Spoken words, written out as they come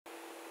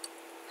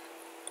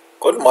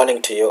Good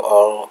morning to you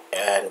all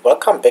and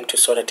welcome back to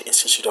Sonnet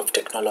Institute of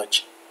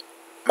Technology.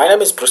 My name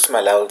is Bruce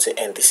Malaudzi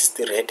and this is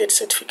the Red Hat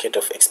Certificate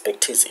of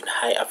Expertise in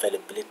High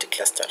Availability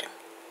Clustering.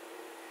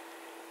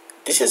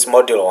 This is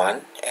Module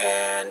 1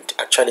 and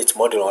actually it's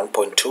Module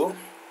 1.2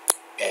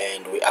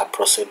 and we are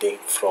proceeding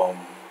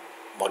from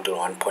Module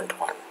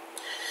 1.1.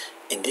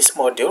 In this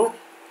module,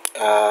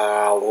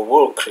 we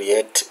will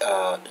create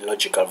a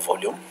logical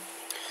volume,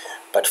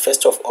 but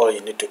first of all you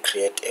need to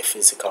create a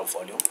physical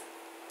volume.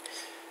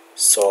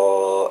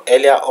 So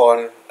earlier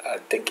on, I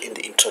think in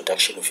the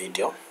introduction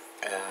video,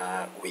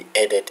 we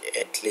added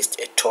at least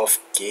a 12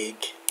 gig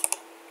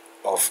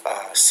of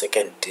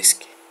second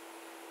disk,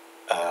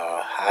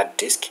 hard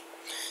disk.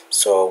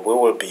 So we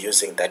will be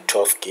using that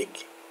 12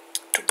 gig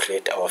to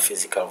create our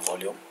physical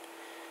volume.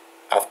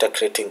 After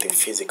creating the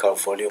physical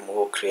volume, we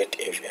will create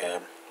a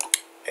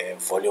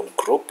volume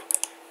group.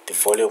 The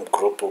volume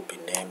group will be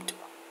named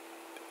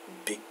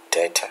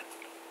bigdata.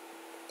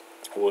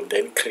 We will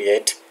then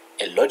create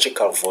a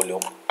logical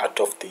volume out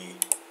of the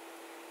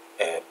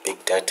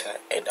big data,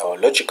 and our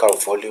logical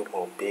volume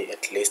will be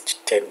at least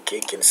 10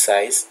 gig in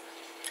size.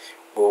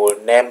 We will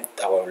name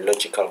our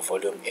logical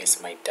volume as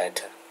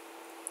mydata,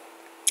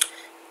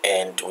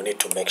 and we need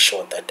to make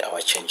sure that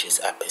our changes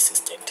are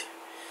persistent.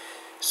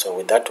 So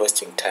without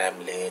wasting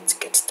time, let's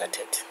get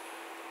started.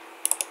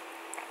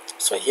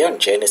 So here on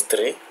JNS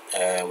 3,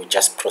 we're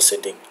just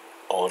proceeding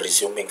or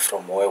resuming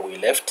from where we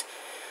left.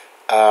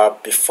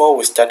 Before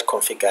we start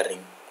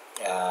configuring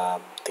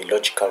the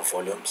logical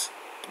volumes,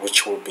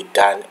 which will be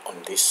done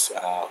on this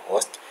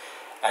host,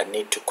 I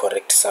need to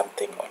correct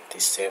something on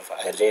this server.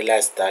 I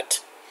realized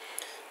that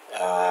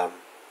I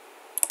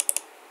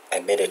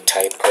made a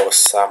typo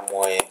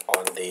somewhere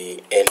on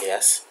the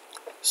alias.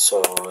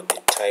 So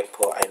the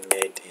typo I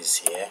made is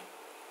here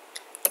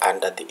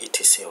under the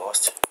etc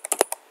host,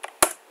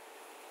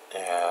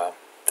 there.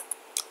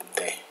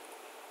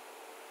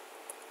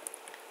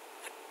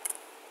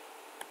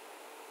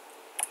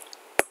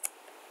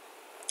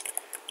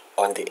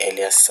 On the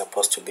alias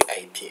supposed to be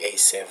IPA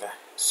server,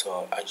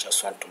 so I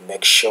just want to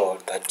make sure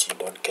that you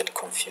don't get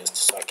confused,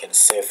 so I can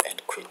save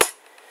and quit.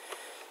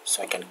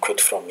 So I can quit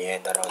from here.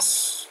 That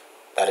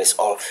is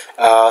all.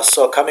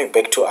 So coming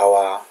back to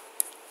our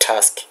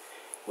task,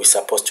 we're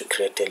supposed to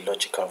create a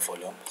logical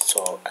volume,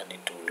 so I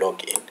need to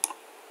log in.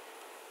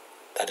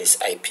 That is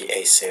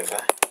IPA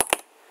server.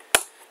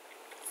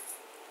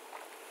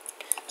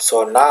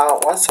 So now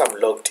once I'm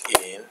logged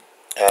in,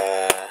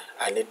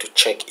 I need to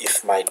check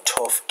if my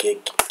 12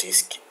 gig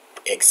disk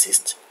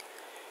exists,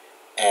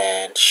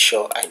 and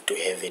sure I do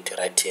have it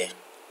right here.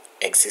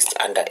 Exists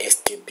under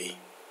STB,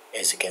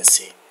 as you can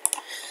see.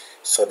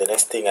 So the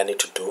next thing I need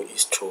to do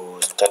is to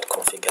start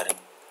configuring.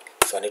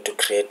 So I need to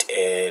create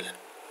a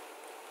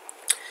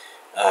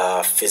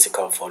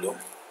physical volume.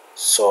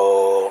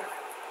 So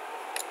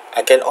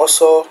I can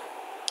also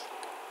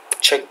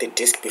check the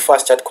disk before I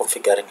start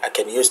configuring. I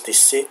can use the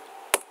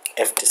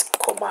cfdisk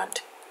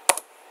command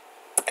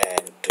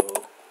and do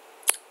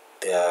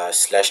the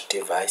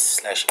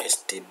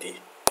 /device/STB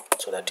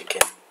so that you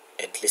can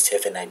at least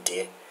have an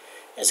idea.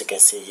 As you can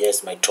see,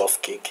 here's my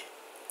 12 gig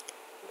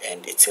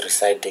and it's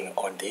residing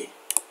on the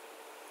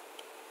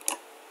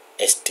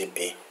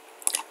STB.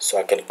 So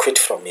I can quit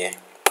from here.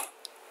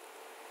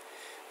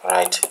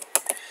 Alright,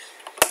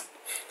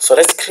 so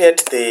let's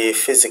create the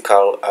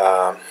physical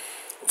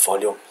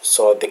volume.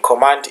 So the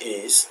command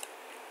is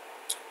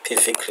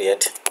pv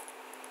create.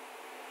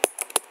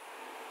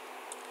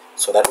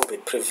 So that will be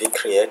pv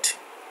create,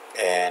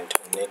 and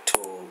we need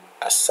to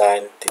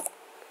assign the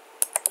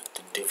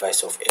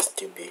device of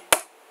STB.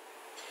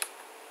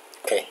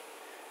 Okay,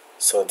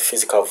 so the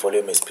physical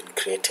volume has been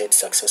created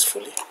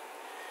successfully.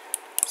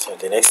 So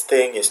the next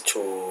thing is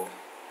to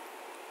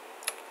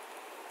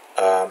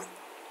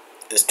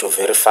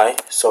verify.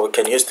 So we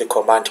can use the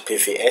command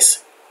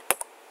pvs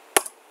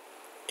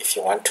if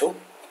you want to.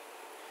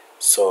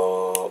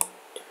 So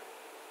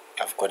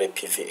I've got a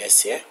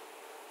pvs here.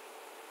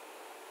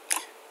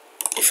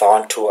 If I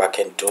want to, I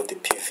can do the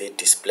pv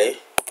display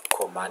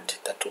command.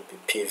 That would be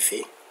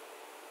pv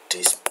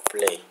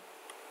display.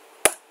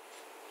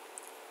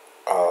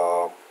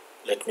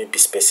 Let me be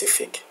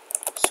specific.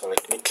 So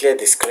let me clear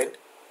the screen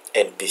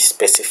and be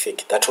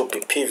specific. That will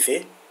be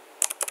pv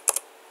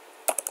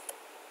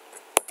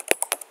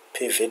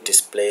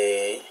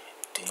display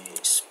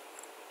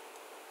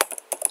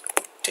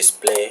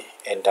display,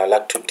 and I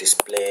like to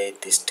display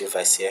this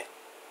device here.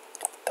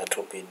 That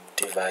will be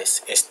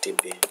device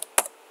STB.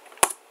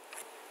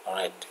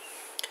 Alright,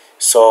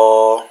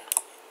 so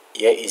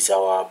here is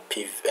our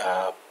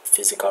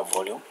physical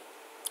volume,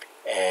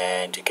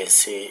 and you can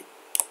see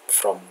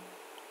from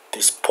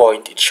this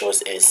point it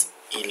shows as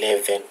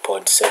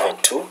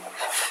 11.72.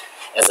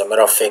 As a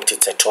matter of fact,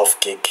 it's a 12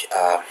 gig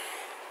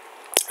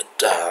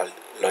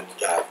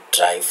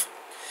drive.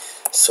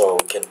 So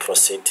we can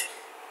proceed.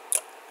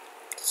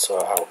 So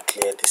I'll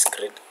clear the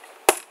screen.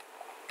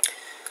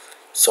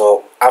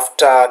 So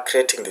after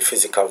creating the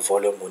physical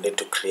volume, we need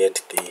to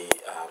create the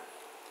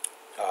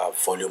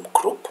volume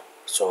group.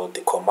 So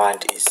the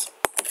command is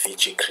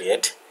vg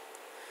create,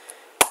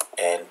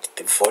 and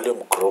the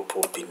volume group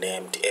will be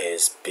named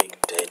as big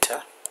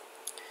data,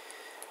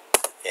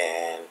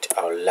 and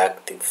I would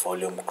like the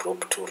volume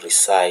group to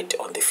reside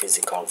on the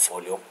physical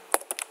volume,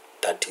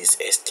 that is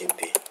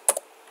STB.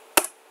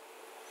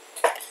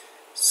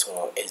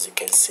 So as you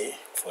can see,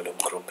 volume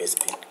group has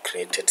been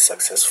created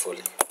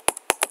successfully.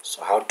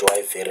 So how do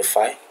I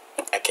verify?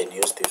 I can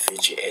use the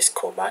VGS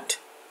command.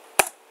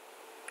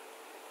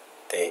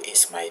 There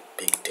is my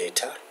big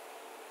data,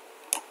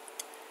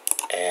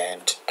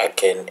 and I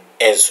can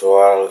as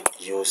well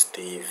use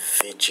the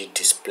VG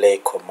display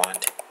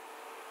command.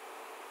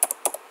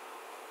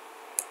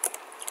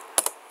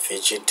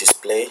 VG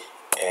display,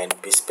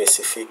 and be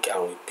specific. I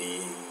will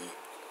be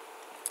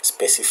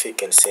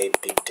specific and say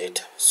big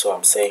data. So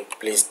I'm saying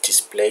please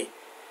display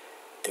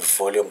the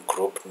volume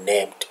group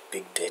named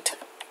big data.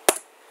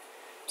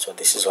 So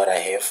this is what I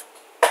have.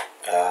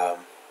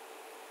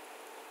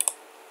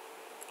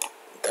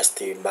 That's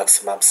the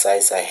maximum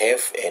size I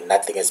have, and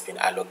nothing has been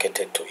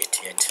allocated to it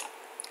yet.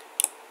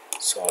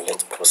 So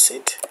let's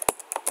proceed.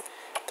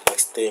 The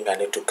next thing, I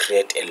need to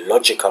create a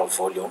logical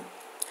volume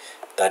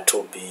that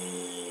will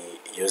be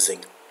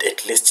using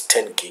at least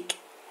 10 gig,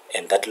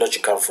 and that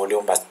logical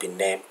volume must be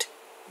named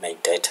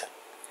mydata.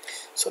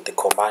 So the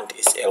command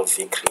is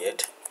lv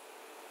create.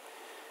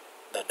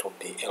 That will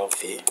be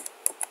lv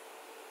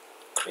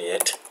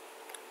create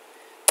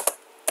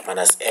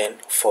 -n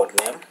for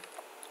name,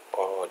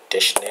 or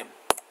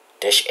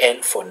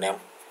 -n for name,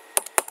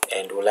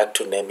 and we'd like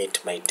to name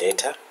it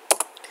mydata.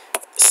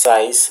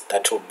 Size,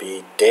 that will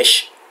be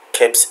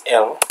caps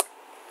L.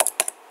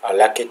 I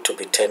like it to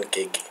be 10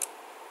 gig.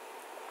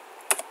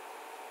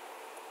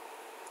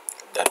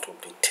 That will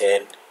be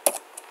 10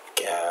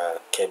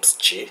 caps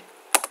G,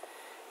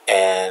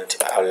 and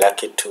I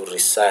like it to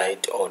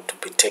reside or to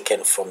be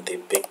taken from the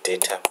big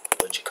data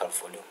logical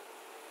volume.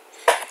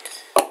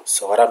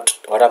 So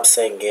what I'm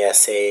saying here,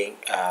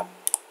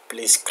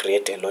 please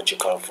create a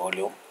logical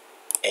volume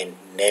and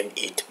name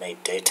it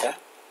mydata,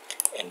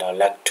 and I'd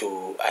like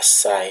to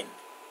assign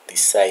the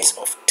size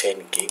of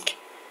 10 gig,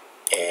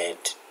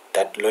 and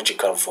that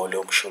logical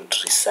volume should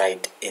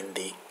reside in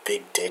the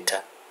big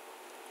data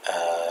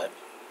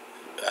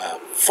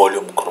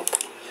volume group.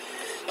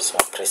 So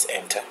I press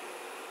enter.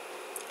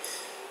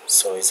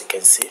 So as you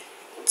can see,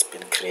 it's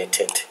been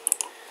created.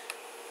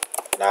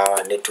 Now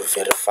I need to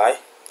verify.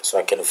 So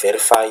I can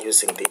verify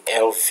using the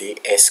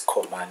lvs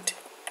command.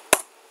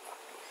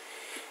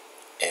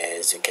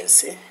 As you can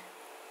see,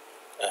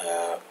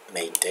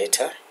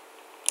 mydata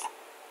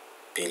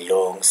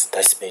belongs,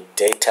 that's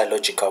mydata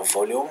logical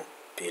volume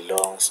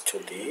belongs to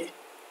the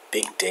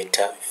big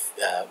data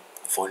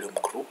volume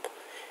group,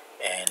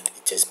 and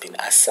it has been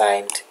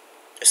assigned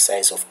a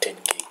size of 10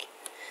 gig.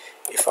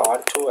 If I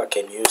want to, I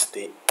can use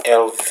the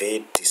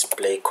lv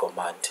display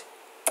command.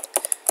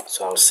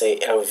 So I'll say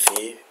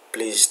lv,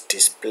 please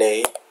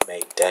display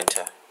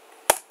mydata,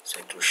 so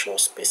it will show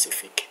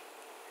specific.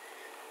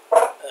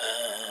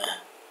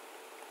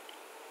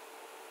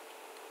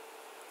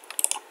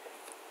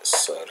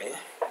 Sorry,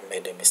 I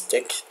made a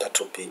mistake. That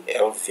will be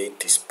lv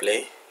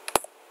display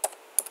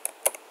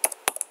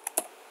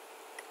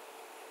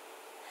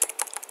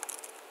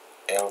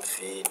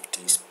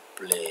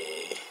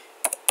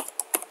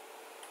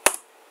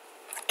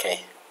Okay,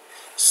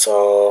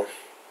 so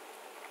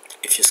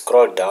if you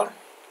scroll down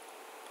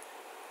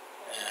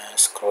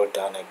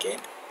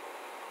again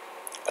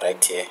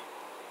right here.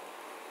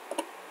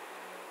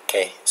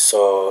 Okay,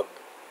 so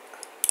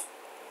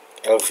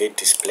lv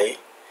display,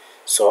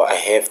 so I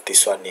have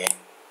this one here,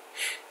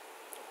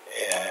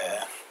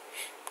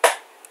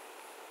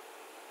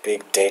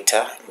 big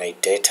data,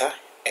 mydata,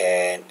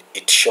 and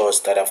it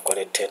shows that I've got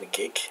a 10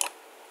 gig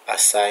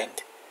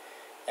assigned,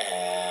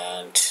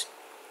 and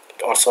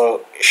it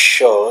also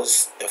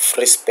shows the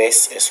free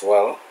space as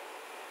well.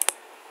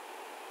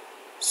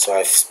 So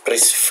I've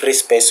free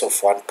space of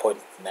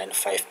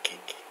 1.95 gig.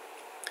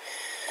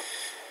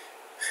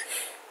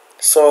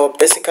 So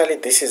basically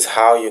this is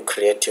how you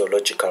create your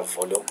logical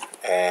volume,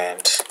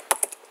 and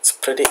it's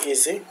pretty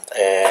easy.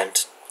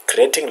 And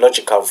creating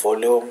logical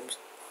volumes,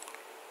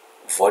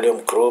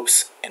 volume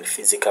groups, and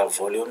physical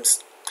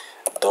volumes,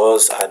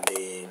 those are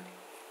the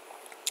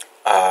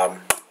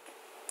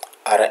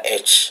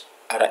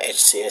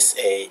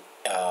RHCA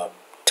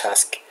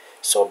task.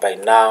 So by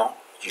now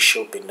you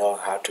should be knowing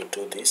how to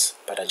do this,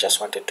 but I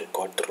just wanted to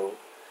go through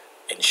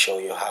and show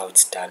you how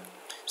it's done.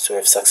 So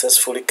we've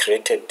successfully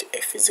created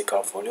a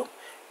physical volume,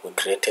 we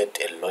created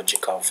a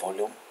logical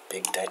volume,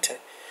 big data,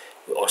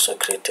 we also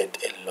created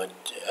a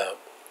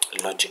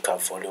logical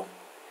volume.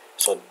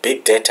 So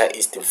big data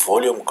is the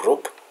volume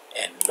group,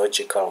 and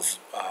logical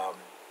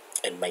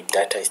and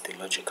mydata is the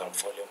logical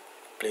volume.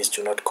 Please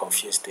do not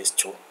confuse these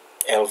two,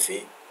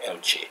 LV,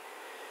 LG.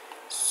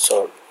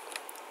 So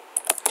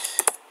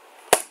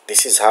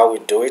this is how we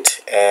do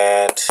it,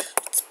 and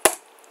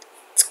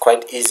it's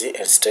quite easy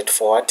and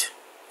straightforward.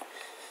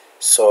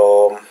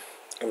 So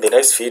in the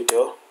next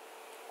video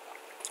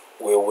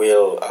we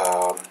will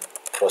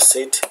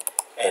proceed,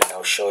 and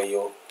I'll show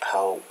you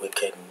how we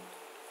can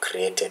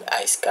create an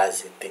ice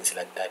gas and things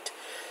like that.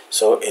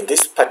 So in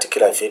this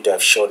particular video,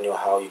 I've shown you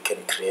how you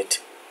can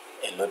create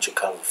a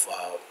logical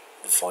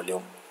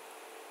volume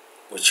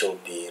which will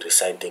be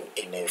residing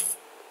in a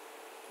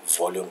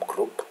volume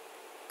group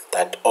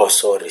that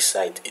also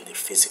reside in the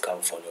physical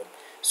volume.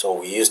 So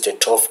we used a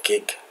 12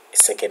 gig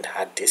second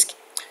hard disk,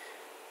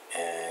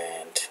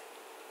 and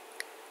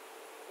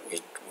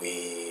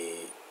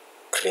we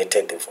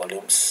created the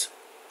volumes.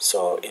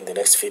 So in the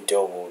next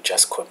video, we'll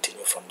just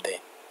continue from there.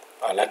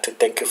 I'd like to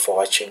thank you for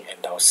watching,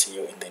 and I'll see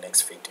you in the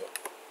next video.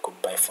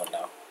 Goodbye for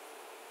now.